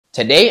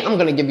Today, I'm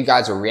going to give you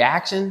guys a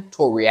reaction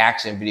to a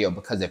reaction video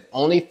because if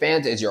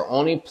OnlyFans is your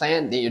only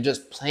plan, then you're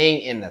just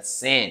playing in the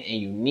sand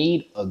and you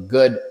need a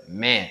good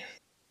man.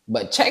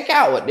 But check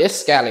out what this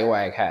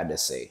scallywag had to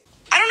say.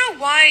 I don't know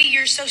why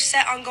you're so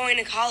set on going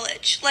to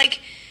college.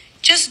 Like,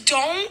 just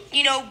don't,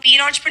 be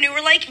an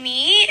entrepreneur like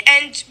me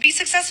and be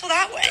successful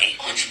that way.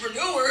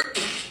 Entrepreneur?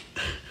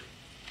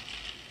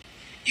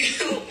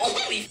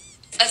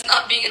 That's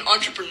not being an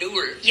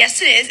entrepreneur. Yes,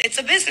 it is. It's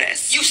a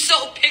business. You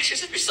sell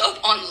pictures of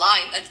yourself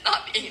online. That's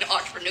not being an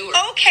entrepreneur.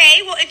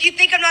 Okay, well, if you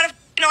think I'm not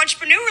an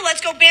entrepreneur,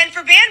 let's go band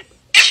for band.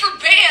 Band for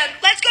band?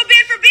 Let's go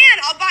band for band.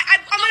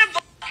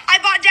 I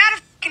bought dad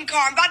a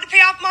car. I'm about to pay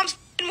off mom's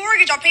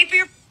mortgage. I'll pay for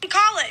your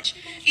college.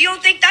 You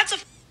don't think that's a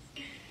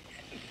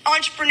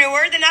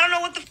entrepreneur? Then I don't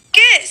know what the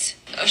is.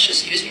 That's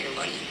just using your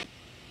money.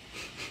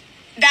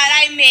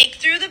 That I make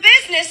through the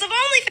business of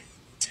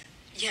OnlyFans.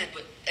 Yeah,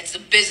 but it's the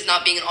business,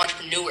 not being an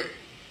entrepreneur.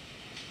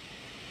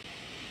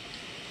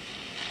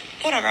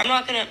 Whatever, I'm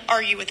not gonna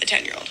argue with the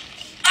 10-year-old.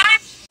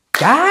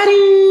 Got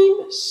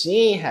him!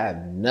 She ain't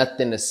have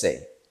nothing to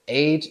say.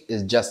 Age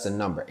is just a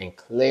number, and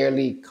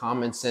clearly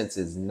common sense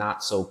is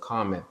not so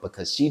common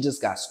because she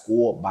just got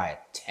schooled by a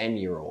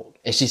 10-year-old.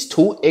 And she's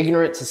too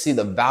ignorant to see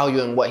the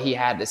value in what he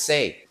had to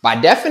say. By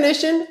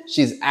definition,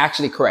 she's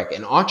actually correct.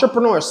 An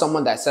entrepreneur is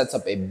someone that sets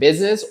up a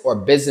business or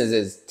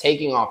businesses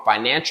taking on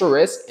financial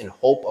risk in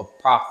hope of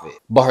profit.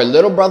 But her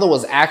little brother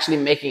was actually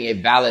making a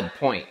valid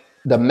point.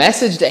 The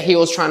message that he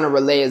was trying to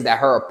relay is that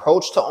her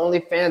approach to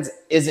OnlyFans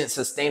isn't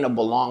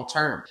sustainable long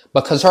term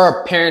because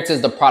her appearance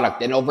is the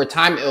product and over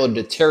time it will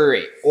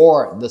deteriorate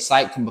or the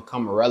site can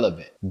become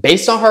irrelevant.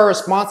 Based on her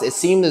response, it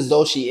seemed as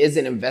though she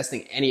isn't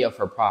investing any of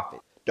her profit.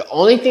 The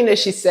only thing that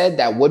she said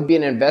that would be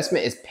an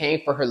investment is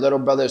paying for her little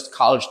brother's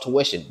college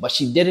tuition, but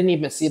she didn't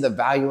even see the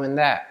value in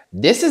that.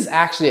 This is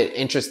actually an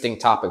interesting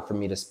topic for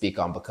me to speak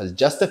on because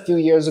just a few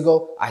years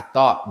ago, I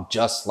thought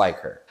just like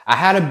her. I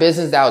had a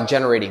business that was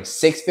generating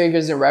 6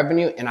 figures in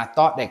revenue and I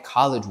thought that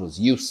college was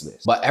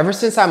useless. But ever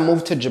since I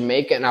moved to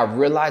Jamaica and I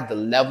realized the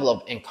level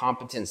of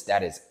incompetence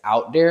that is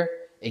out there,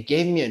 it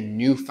gave me a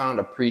newfound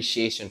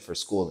appreciation for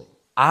schooling.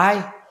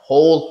 I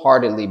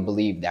wholeheartedly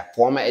believe that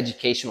formal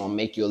education will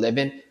make you a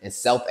living and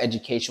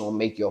self-education will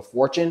make you a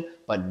fortune,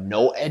 but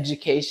no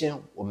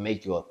education will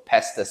make you a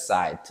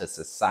pesticide to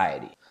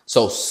society.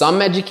 So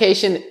some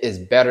education is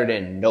better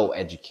than no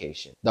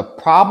education. The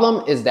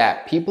problem is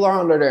that people are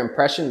under the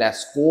impression that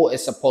school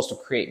is supposed to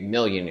create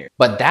millionaires.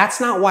 But that's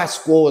not why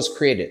school was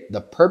created. The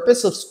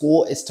purpose of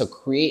school is to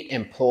create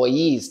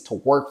employees to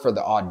work for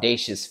the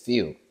audacious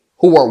few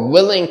who are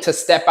willing to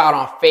step out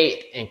on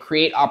faith and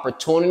create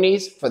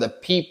opportunities for the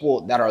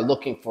people that are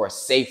looking for a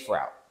safe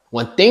route.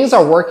 When things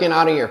are working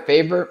out in your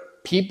favor,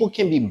 people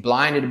can be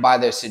blinded by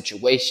their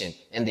situation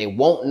and they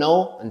won't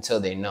know until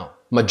they know.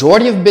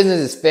 Majority of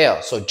businesses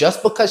fail. So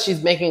just because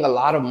she's making a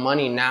lot of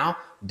money now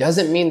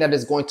doesn't mean that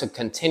it's going to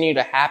continue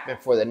to happen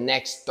for the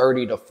next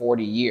 30 to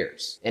 40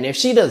 years. And if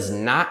she does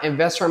not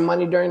invest her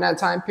money during that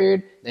time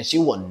period, then she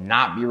will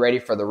not be ready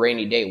for the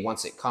rainy day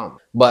once it comes.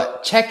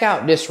 But check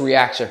out this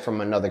reaction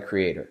from another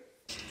creator.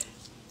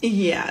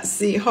 Yeah,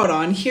 see, hold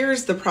on.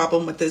 Here's the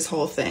problem with this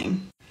whole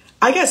thing.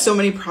 I got so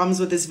many problems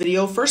with this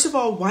video. First of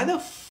all, why the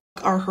f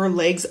are her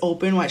legs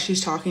open while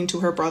she's talking to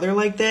her brother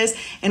like this?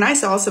 And I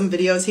saw some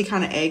videos, he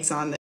kind of eggs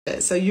on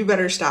this, so you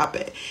better stop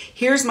it.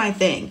 Here's my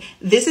thing.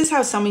 This is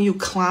how some of you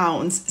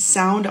clowns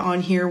sound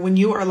on here when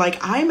you are like,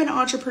 I'm an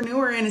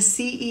entrepreneur and a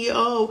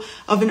CEO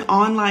of an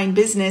online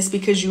business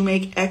because you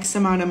make X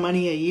amount of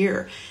money a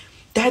year.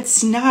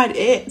 That's not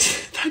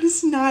it. That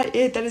is not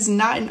it. That is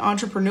not an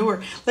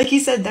entrepreneur. Like he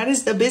said, that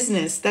is the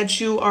business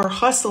that you are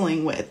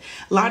hustling with.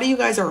 A lot of you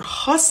guys are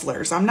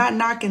hustlers. I'm not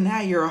knocking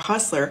that. You're a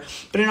hustler.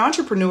 But an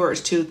entrepreneur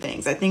is two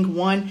things. I think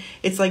one,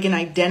 it's like an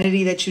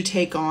identity that you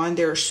take on.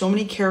 There are so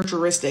many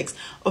characteristics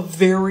of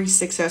very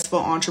successful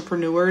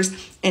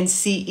entrepreneurs and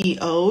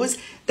CEOs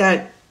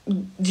that,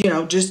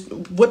 just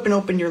whipping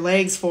open your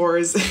legs for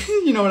is,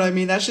 you know what I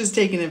mean? That's just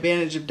taking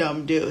advantage of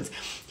dumb dudes.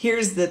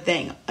 Here's the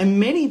thing.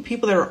 Many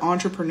people that are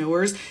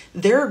entrepreneurs,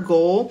 their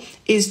goal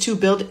is to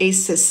build a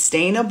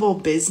sustainable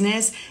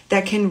business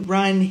that can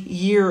run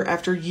year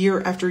after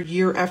year after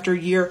year after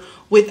year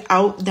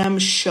without them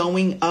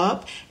showing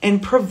up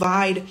and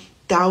provide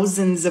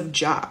thousands of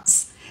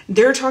jobs.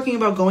 They're talking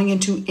about going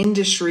into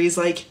industries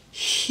like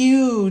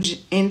huge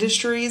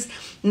industries,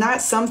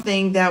 not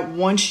something that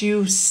once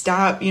you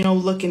stop,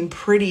 looking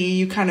pretty,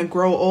 you kind of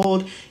grow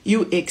old,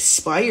 you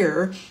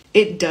expire,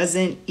 it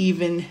doesn't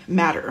even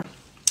matter.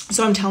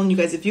 So I'm telling you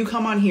guys, if you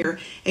come on here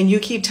and you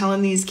keep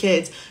telling these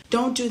kids,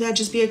 don't do that,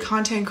 just be a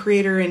content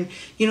creator and,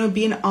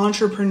 be an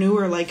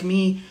entrepreneur like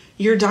me,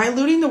 you're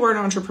diluting the word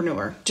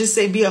entrepreneur. Just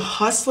say, be a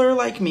hustler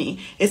like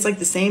me. It's like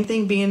the same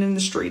thing being in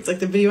the streets. Like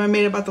the video I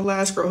made about the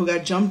last girl who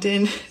got jumped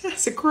in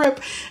as a crip.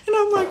 And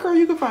I'm like, girl,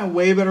 you can find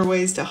way better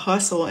ways to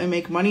hustle and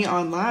make money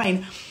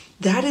online.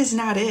 That is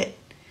not it.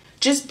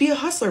 Just be a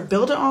hustler,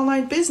 build an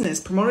online business,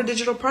 promote a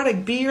digital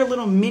product, be your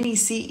little mini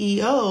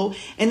CEO.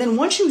 And then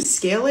once you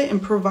scale it and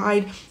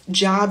provide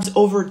jobs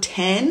over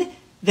 10,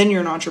 then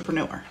you're an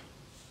entrepreneur.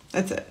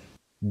 That's it.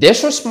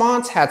 This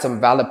response had some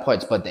valid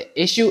points, but the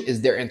issue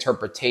is their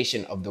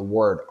interpretation of the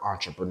word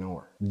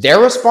entrepreneur. They're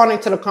responding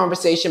to the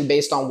conversation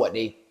based on what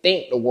they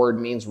think the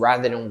word means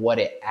rather than what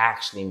it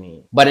actually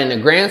means. But in the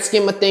grand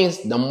scheme of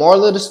things, the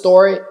moral of the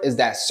story is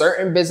that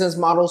certain business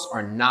models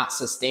are not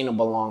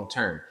sustainable long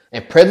term.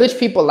 And privileged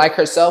people like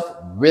herself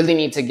really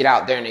need to get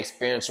out there and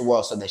experience the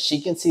world so that she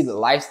can see the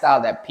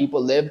lifestyle that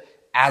people live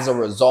as a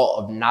result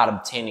of not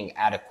obtaining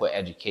adequate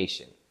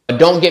education. But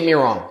don't get me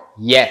wrong.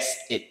 Yes,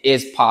 it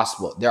is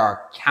possible. There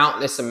are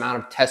countless amount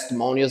of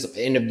testimonials of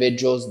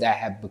individuals that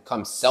have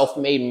become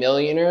self-made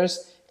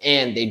millionaires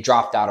and they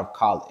dropped out of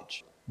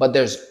college. But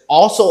there's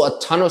also a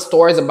ton of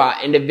stories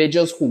about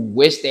individuals who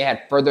wish they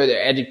had furthered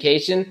their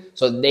education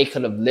so they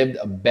could have lived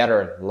a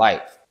better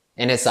life.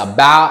 And it's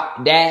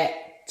about that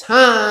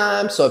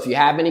time. So if you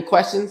have any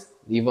questions,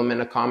 leave them in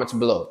the comments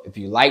below. If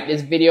you like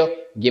this video,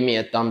 give me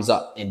a thumbs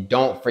up. And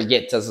don't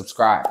forget to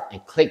subscribe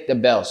and click the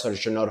bell so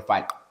that you're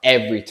notified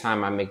every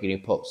time I make a new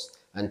post.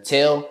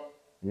 Until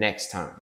next time.